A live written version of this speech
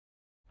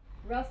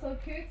Russell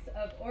Coutts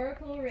of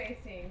Oracle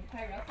Racing.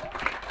 Hi, Russell.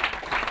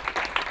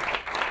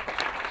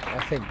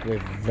 I think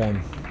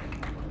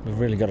we've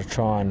really got to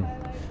try and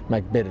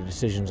make better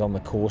decisions on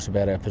the course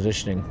about our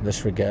positioning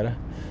this regatta,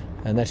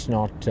 and that's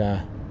not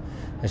down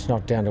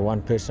to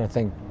one person. I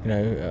think, you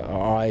know,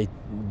 I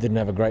didn't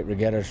have a great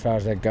regatta as far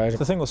as that goes.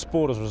 The thing with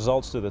sport is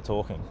results do the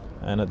talking,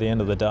 and at the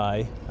end of the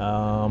day,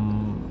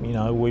 you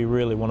know, we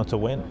really wanted to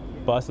win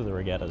both of the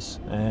regattas,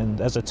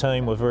 and as a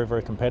team we're very,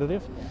 very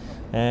competitive,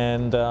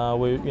 and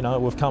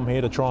we've come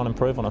here to try and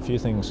improve on a few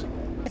things.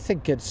 I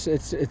think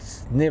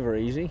it's never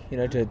easy, you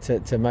know,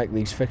 to make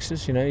these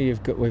fixes. You know,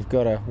 we've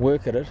got to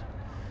work at it.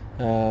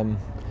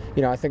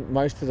 You know, I think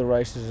most of the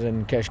races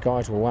in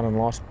Cascais were won and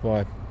lost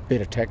by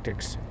better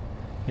tactics.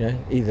 You know,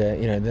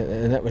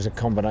 and that was a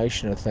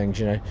combination of things.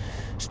 You know,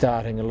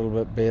 starting a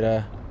little bit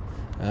better,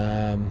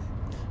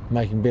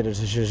 making better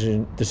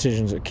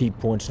decisions at key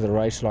points of the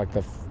race, like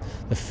the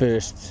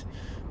first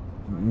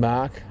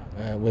mark,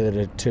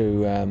 whether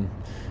to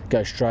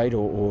go straight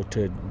or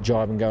to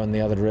jibe and go in the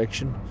other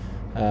direction,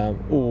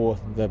 or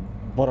the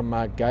bottom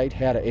mark gate,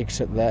 how to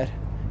exit that.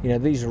 You know,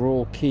 these are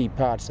all key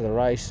parts of the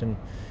race, and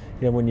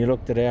you know, when you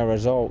looked at our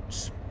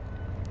results,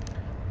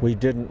 we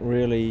didn't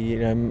really, you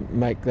know,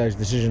 make those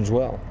decisions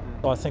well.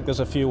 I think there's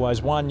a few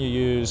ways. One, you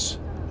use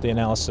the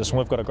analysis, and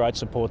we've got a great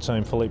support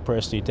team, Philippe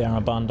Presti,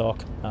 Darren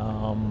Bundock,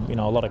 you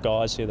know, a lot of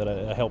guys here that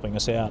are helping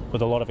us out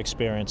with a lot of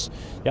experience.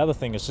 The other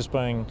thing is just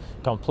being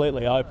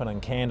completely open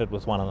and candid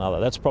with one another.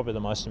 That's probably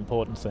the most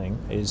important thing,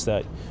 is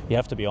that you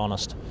have to be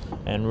honest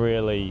and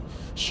really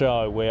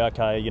show where,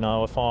 okay, you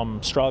know, if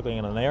I'm struggling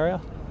in an area,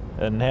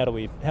 and how do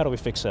we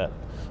fix that,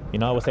 you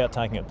know, without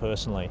taking it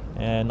personally.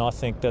 And I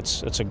think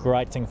it's a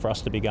great thing for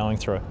us to be going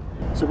through.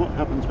 So what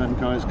happens when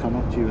guys come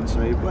up to you and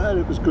say, well,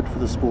 it was good for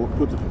the sport,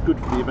 good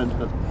for the event,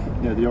 but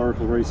you know, the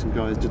Oracle Racing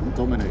guys didn't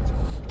dominate?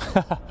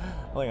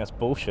 I think that's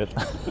bullshit.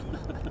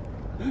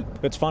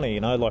 It's funny, you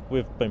know, like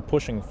we've been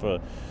pushing for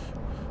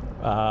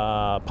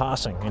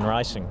passing in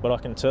racing, but I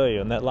can tell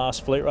you, in that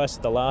last fleet race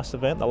at the last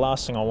event, the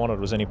last thing I wanted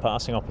was any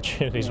passing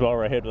opportunities while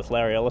we're ahead with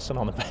Larry Ellison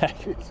on the back.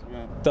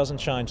 Doesn't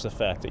change the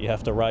fact that you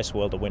have to race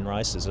well to win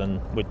races,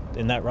 and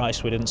in that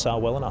race we didn't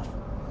sail well enough.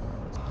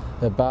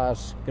 The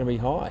bar's going to be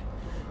high.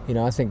 You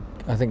know, I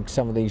think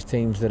some of these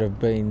teams that have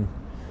been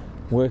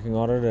working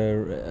on it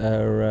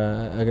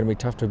are going to be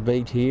tough to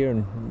beat here,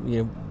 and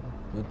you know,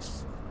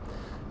 it's,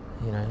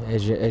 you know,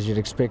 as you'd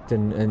expect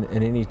in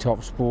any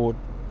top sport.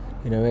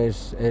 You know,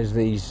 as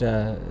these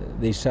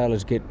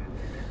sailors get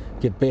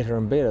better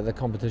and better, the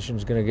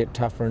competition's going to get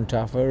tougher and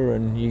tougher,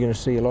 and you're going to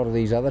see a lot of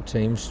these other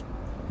teams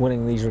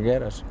winning these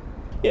regattas.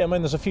 Yeah, I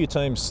mean, there's a few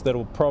teams that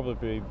will probably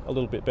be a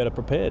little bit better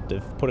prepared.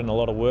 They've put in a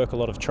lot of work, a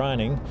lot of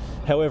training.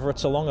 However,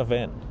 it's a long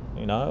event,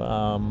 you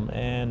know,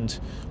 and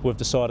we've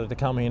decided to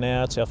come here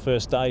now. It's our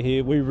first day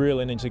here. We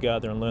really need to go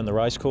out there and learn the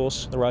race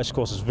course. The race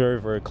course is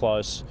very, very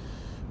close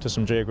to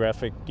some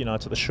geographic, you know,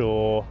 to the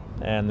shore,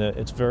 and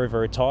it's very,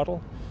 very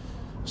tidal.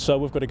 So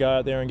we've got to go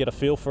out there and get a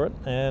feel for it,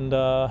 and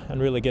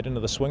really get into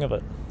the swing of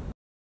it.